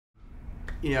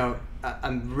you know,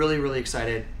 I'm really, really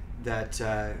excited that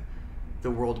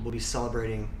the world will be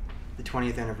celebrating the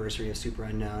 20th anniversary of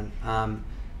Superunknown.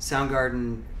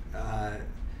 Soundgarden,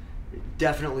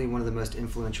 definitely one of the most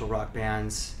influential rock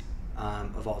bands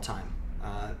of all time,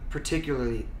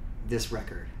 particularly this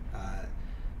record.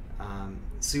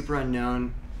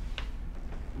 Superunknown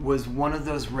was one of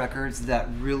those records that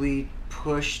really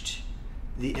pushed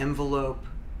the envelope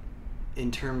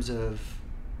in terms of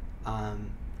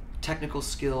technical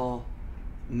skill,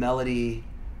 melody,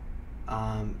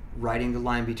 writing the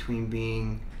line between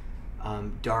being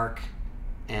dark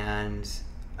and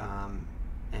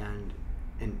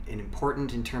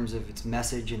important in terms of its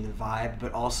message and the vibe,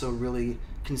 but also really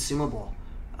consumable.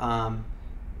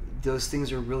 Those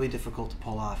things are really difficult to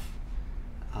pull off,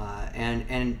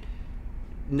 and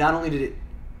not only did it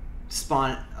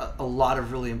spawn a lot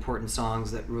of really important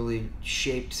songs that really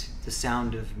shaped the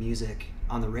sound of music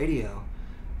on the radio,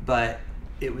 but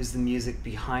it was the music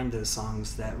behind those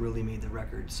songs that really made the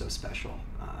record so special.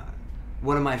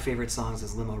 One of my favorite songs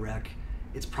is Limo Wreck.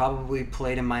 It's probably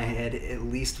played in my head at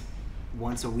least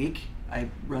once a week. I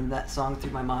run that song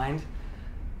through my mind.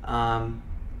 And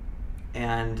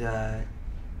I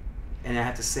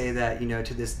have to say that, you know,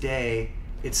 to this day,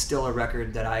 it's still a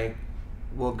record that I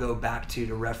will go back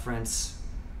to reference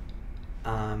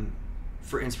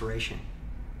for inspiration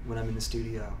when I'm in the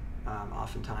studio.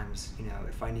 Oftentimes, you know,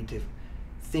 if I need to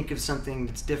think of something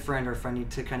that's different, or if I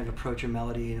need to kind of approach a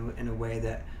melody in a way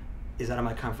that is out of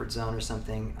my comfort zone or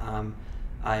something,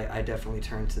 I definitely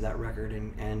turn to that record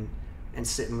and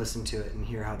sit and listen to it and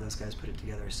hear how those guys put it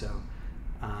together. So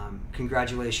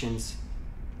congratulations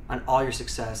on all your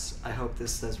success. I hope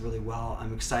this does really well.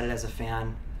 I'm excited as a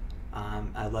fan.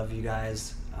 I love you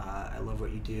guys. I love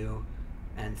what you do,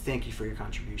 and thank you for your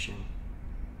contribution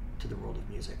to the world of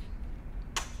music.